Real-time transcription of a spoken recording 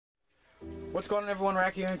What's going on, everyone?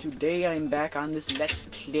 Rac here, and today I'm back on this Let's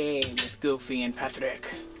Play with Goofy and Patrick.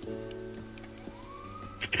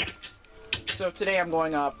 So today I'm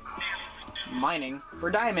going up mining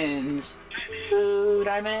for diamonds. Ooh,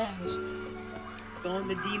 diamonds. Going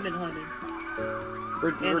to demon hunting.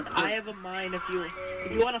 We're I have a mine if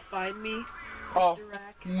you want to find me. oh,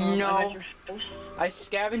 Rac, no. I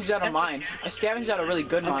scavenged out a mine. I scavenged out a really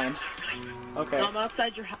good mine. Okay. No, I'm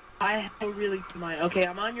outside your house. I have a really good mine. Okay,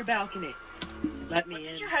 I'm on your balcony. Let me in.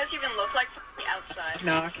 What does your house even look like from the outside?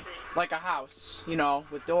 Knock. Like a house, you know,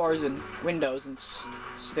 with doors and windows and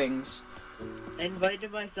things. I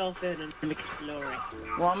invited myself in and I'm exploring.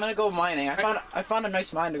 Well, I'm gonna go mining. I found a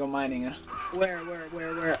nice mine to go mining in. Where?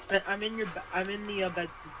 I'm in the bed.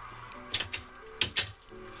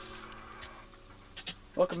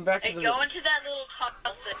 Welcome back to Hey, the. go into that little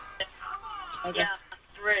tunnel. Okay. Yeah,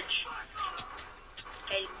 bridge.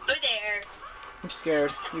 Hey, go there. I'm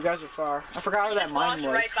scared. You guys are far. I forgot where that mine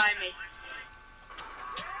was. Right by me.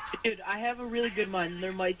 Dude, I have a really good mine.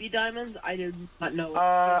 There might be diamonds. I did not know.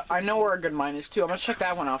 I know where a good mine is too. I'm gonna check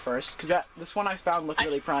that one out first, cause this one I found looked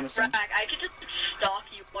really promising. Rac, I could just stalk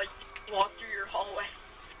you while you walk through your hallway.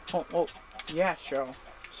 Oh, yeah, sure.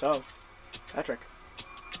 So, Patrick.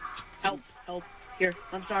 Help. Here,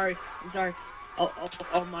 I'm sorry.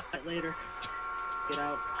 I'll mine it later. Get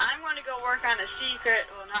out. I'm going to go work on a secret.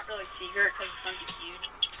 Well, not really secret, because it's going to be huge.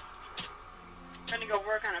 I'm going to go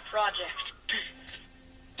work on a project.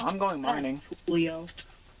 I'm going mining. Leo.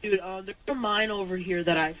 Dude, there's a mine over here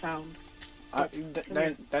that I found.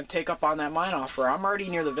 Then take up on that mine offer. I'm already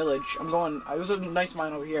near the village. There's a nice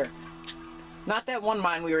mine over here. Not that one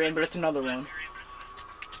mine we were in, but it's another one.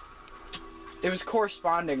 It was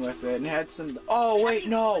corresponding with it and had some. Oh wait,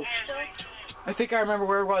 no. I think I remember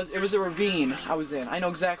where it was. It was a ravine I was in. I know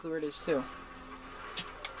exactly where it is too.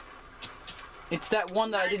 It's that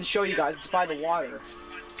one that I didn't show you guys. It's by the water.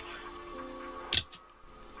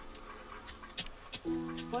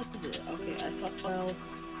 What is it? Okay, I thought, well,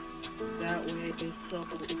 that way, so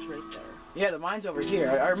it's right there. Yeah, the mine's over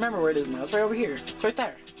here. I remember where it is now. It's right over here. It's right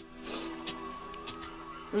there.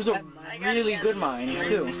 It was a really good mine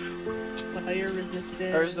too. Fire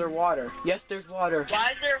resistant. Or is there water? Yes, there's water.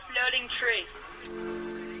 Why is there a floating tree?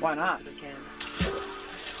 Why not?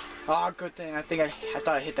 Oh, good thing. I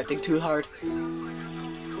thought I hit that thing too hard.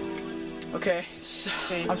 Okay, so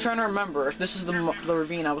I'm trying to remember if this is the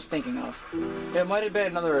ravine I was thinking of. It might have been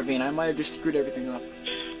another ravine. I might have just screwed everything up.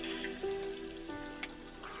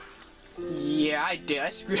 Yeah, I did. I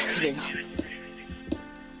screwed everything up.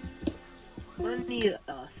 We're gonna need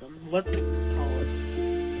some. What do you call it?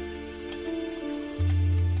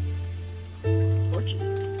 Torches.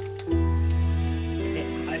 Okay,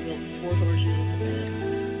 I built 4 torches in a minute.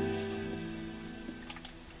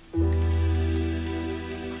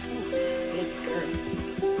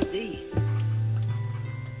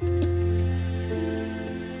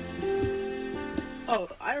 Oh,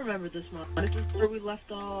 I remember this one. This is where we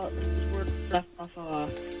left off. This is where we left off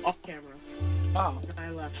off camera. Oh. And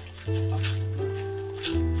I left.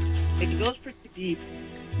 It goes pretty deep.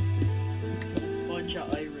 Bunch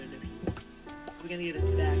of iron. We're gonna get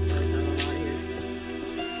it back right now. I'm out here.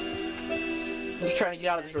 I'm just trying to get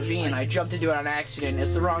out of this ravine. I jumped into it on accident.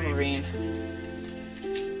 It's the wrong ravine.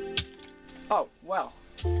 Oh, well.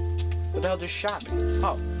 What the hell just shot me?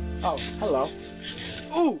 Oh, hello.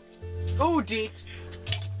 Ooh, deep.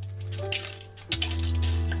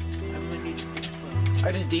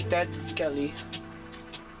 I just deked that skelly.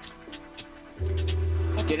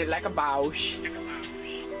 Did it like a boss.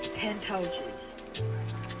 10 torches.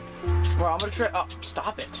 Well, I'm gonna try. Oh,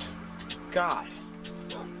 stop it. God.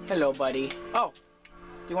 Hello, buddy. Oh,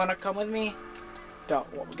 do you want to come with me? No,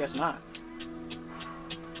 well, I guess not.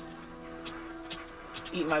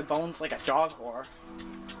 Eat my bones like a dog whore.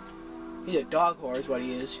 He's a dog whore is what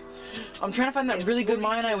he is. I'm trying to find that really good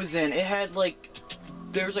mine I was in. It had like,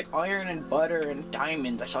 there was like iron and butter and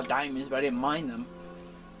diamonds. I saw diamonds, but I didn't mine them.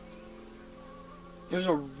 It was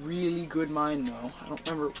a really good mine though. I don't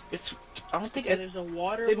remember. I don't think there's a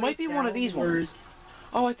water. It might be one of these ones.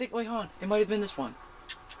 Oh, wait, hold on. It might have been this one.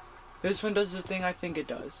 This one does the thing I think it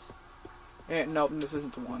does. Nope, this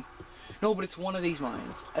isn't the one. No, but it's one of these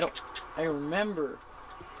mines. I remember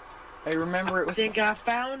it was. I think I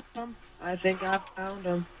found them.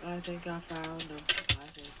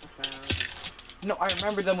 No, I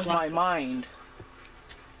remember them with my mind.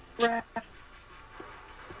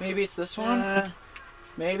 Maybe it's this one?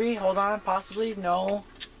 Maybe? Hold on, possibly? No.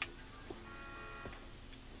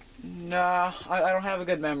 Nah, I don't have a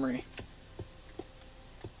good memory.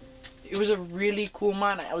 It was a really cool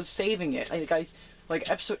mine. I was saving it. like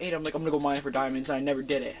episode 8, I'm like, I'm gonna go mine for diamonds, and I never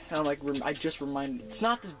did it. And I'm like, I just reminded. It's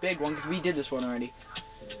not this big one because we did this one already.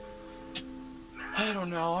 I don't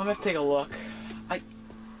know. I'm gonna have to take a look.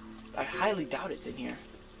 I highly doubt it's in here.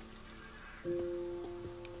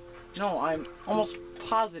 No, I'm almost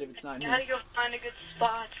positive it's not in Gotta here. go find a good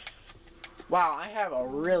spot. Wow, I have a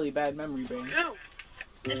really bad memory brain. Ooh,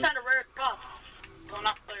 just found a rare cup. Well,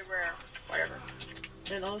 not really rare. Whatever.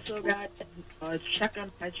 And also, guys, check on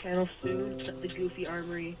my channel soon. The Goofy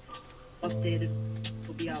Armory updated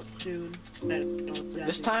will be out soon. I don't know exactly.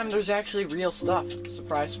 This time there's actually real stuff.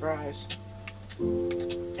 Surprise, surprise.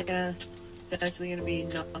 Yeah, that's actually gonna be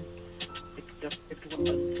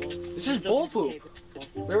This is bull poop.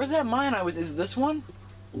 Where was that mine I was? Is this one?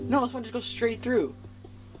 No, this one just goes straight through.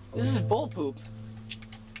 This is bull poop.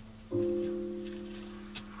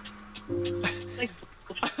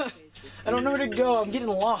 I don't know where to go. I'm getting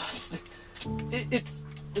lost. It's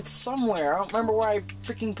somewhere. I don't remember where I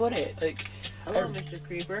freaking put it. Like, hello, Mr.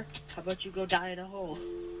 Creeper. How about you go die in a hole?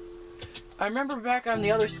 I remember back on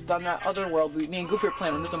that other world, me and Goofy were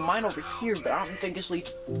playing, and there's a mine over here, but I don't think this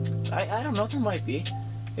leads. I don't know. There might be.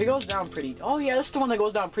 It goes down pretty. Oh yeah, this is the one that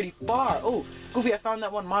goes down pretty far. Oh, Goofy, I found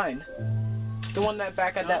that one mine. The one that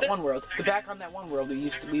back at that one world. The back on that one world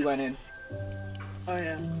we went in. Oh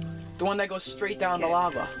yeah. The one that goes straight down to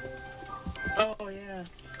lava. Oh yeah.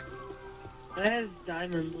 That has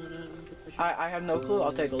diamonds in it. I have no clue.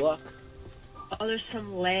 I'll take a look. Oh, there's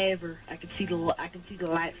some lava. I can see the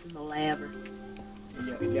light from the lava.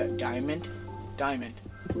 Yeah, diamond.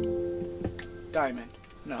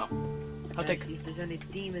 No. I'll take. See if there's any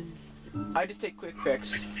demons. I just take quick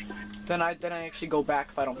picks. Then I actually go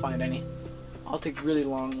back if I don't find any. I'll take really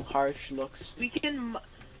long, harsh looks. We can.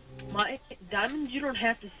 My diamonds. You don't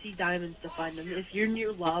have to see diamonds to find them. If you're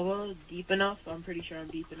near lava deep enough, I'm pretty sure I'm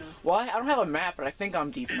deep enough. Well, I don't have a map, but I think I'm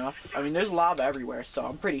deep enough. I mean, there's lava everywhere, so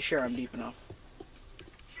I'm pretty sure I'm deep enough.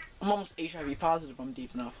 I'm almost HIV positive I'm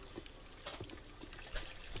deep enough.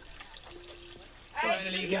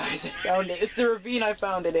 Finally, guys, I found it. It's the ravine I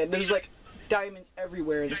found it in. There's like diamonds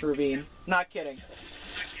everywhere in this ravine. Not kidding.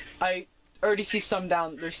 I already see some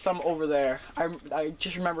down. There's some over there. I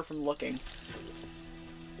just remember from looking.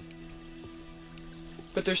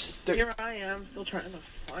 But Here I am, still trying to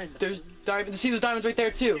find them. There's diamonds. See, there's diamonds right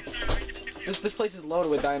there too. This place is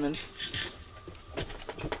loaded with diamonds.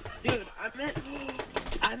 Dude,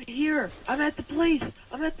 I'm here. I'm at the place.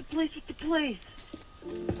 I'm at the place with the place.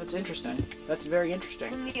 That's interesting. That's very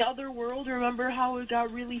interesting. In the other world, remember how it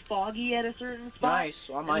got really foggy at a certain spot? Nice.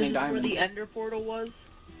 Well, I'm mining diamonds. Where the Ender portal was?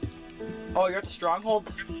 Oh, you're at the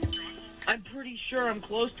stronghold? I'm pretty sure I'm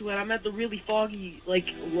close to it. I'm at the really foggy,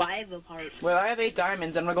 like, lava part. Well, I have 8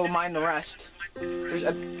 diamonds. I'm gonna go mine the rest.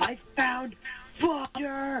 I found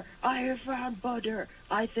butter! I have found butter!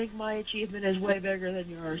 I think my achievement is way bigger than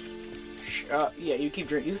yours. Yeah, you keep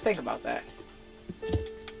drinking. You think about that.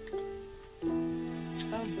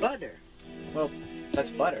 Butter. Well,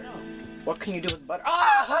 that's butter. No. What can you do with butter?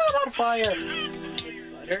 Ah! I'm on fire! It's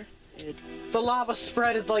butter. The lava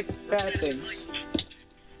spread is like bad things.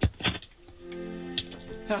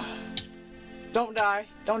 Don't die.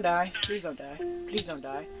 Don't die. Please don't die. Please don't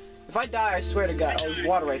die. If I die, I swear to God, oh, there's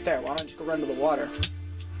water right there. Why don't I just go run to the water?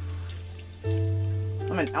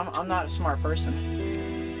 I'm not a smart person.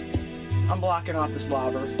 I'm blocking off this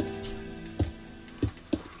lava.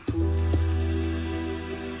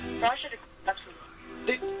 I should have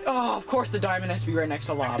Oh, of course the diamond has to be right next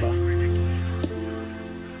to lava.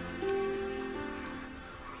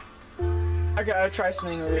 I gotta try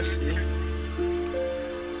something risky.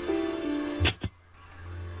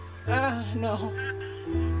 No.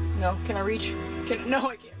 No, can I reach? No,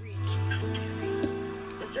 I can't reach.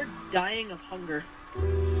 They're dying of hunger.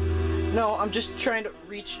 No, I'm just trying to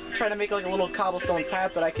make like a little cobblestone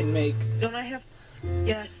path that I can make. Don't I have...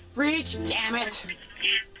 Yes. Reach, damn it!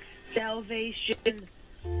 Salvation.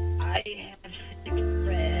 I have 6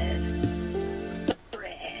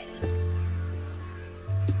 bread.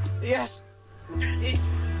 Yes!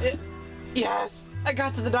 Yes! I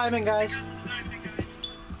got to the diamond, guys!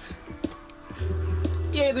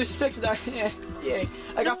 Yay, there's 6 diamonds. Yeah, yay.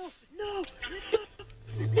 I got... No!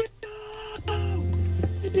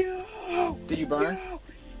 No! Did you burn? No.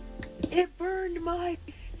 It burned my...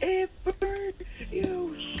 It burned...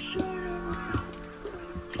 You shut up.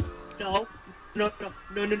 No. No,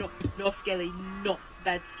 Skelly. No.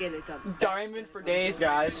 That's skeleton. Diamond for days,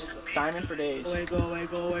 guys. Diamond for days. Go away. I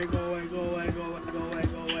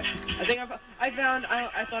think I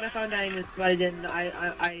thought I found diamonds, but I didn't.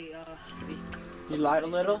 You lied a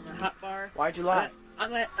little? Hot bar. Why'd you lie?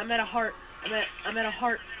 I'm at a heart. I'm at a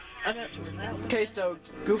heart. Okay, so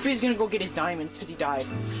Goofy's gonna go get his diamonds because he died.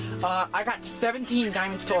 I got 17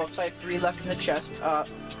 diamonds total, so I had 3 left in the chest.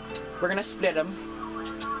 We're gonna split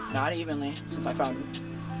them. Not evenly, since I found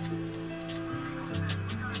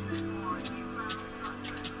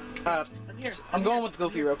them. I'm going with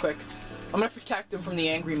Goofy real quick. I'm gonna protect him from the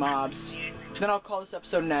angry mobs. Then I'll call this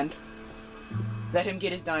episode an end. Let him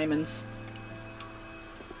get his diamonds.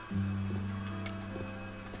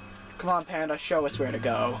 Come on, Panda, show us where to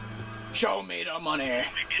go. Show me the money.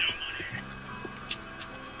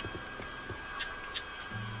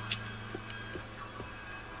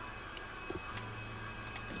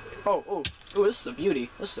 Oh, this is a beauty.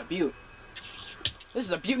 This is a beaut. This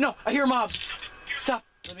is a beaut. No, I hear mobs. Stop.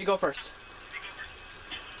 Let me go first.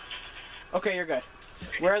 Okay, you're good.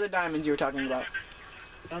 Where are the diamonds you were talking about?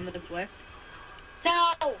 On the way.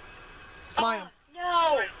 No! Mine.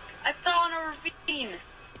 No! I fell in a ravine.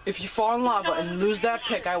 If you fall in lava and lose that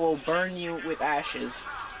pick, I will burn you with ashes.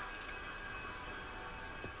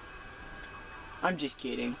 I'm just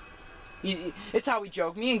kidding. It's how we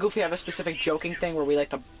joke. Me and Goofy have a specific joking thing where we like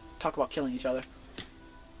to talk about killing each other.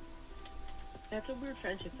 That's a weird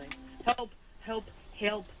friendship thing. Help, help,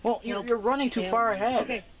 help. Well, help, you're running too help. far ahead.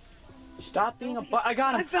 Okay. Stop being a butt. I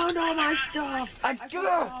got him. I found all my stuff. I found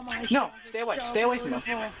all my no, stuff. Stay away. Stay away from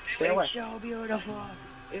him. Stay away. It's so beautiful.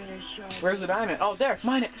 It is so Where's the diamond? Oh, there.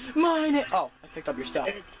 Mine it. Mine it. Oh, I picked up your stuff.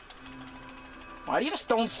 Why do you have a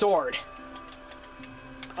stone sword?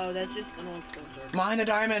 Oh, that's just an old stone sword. Mine the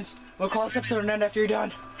diamonds. We'll call this episode an end after you're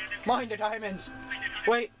done. Mine the diamonds.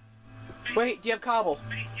 Wait. Wait, do you have cobble?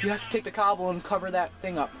 You have to take the cobble and cover that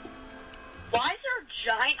thing up. Why is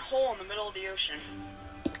there a giant hole in the middle of the ocean?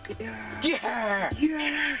 Yeah. Yeah!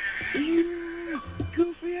 Yeah. Yeah.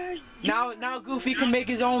 Goofy has. Now Goofy can make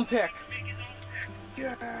his own pick.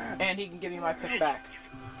 Yeah. And he can give me my pick back.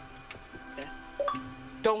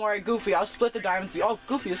 Don't worry, Goofy, I'll split the diamonds. Oh,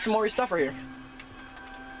 Goofy, there's some more stuff right here.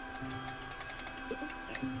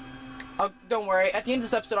 Don't worry, at the end of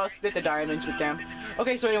this episode, I'll split the diamonds with them.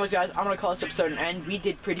 Okay, so anyways, guys, I'm gonna call this episode an end. We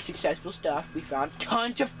did pretty successful stuff. We found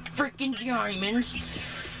tons of freaking diamonds.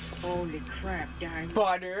 Holy crap, diamonds.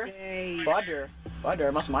 Butter. Yay. Butter. Butter,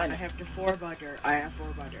 I must mine I it. have 4 butter. I have 4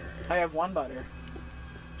 butter. I have 1 butter.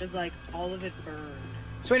 Just like all of it burned.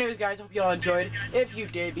 So anyways, guys, hope you all enjoyed. If you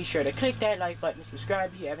did, be sure to click that like button,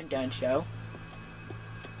 subscribe if you haven't done so.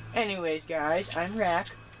 Anyways, guys, I'm Rac,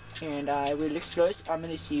 and I will explore. I'm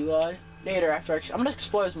gonna see you all later after I'm gonna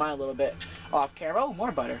explore his mind a little bit off camera. Oh,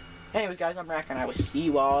 more butter. Anyways, guys, I'm Rac, and I will see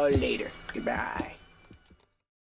you all later. Goodbye.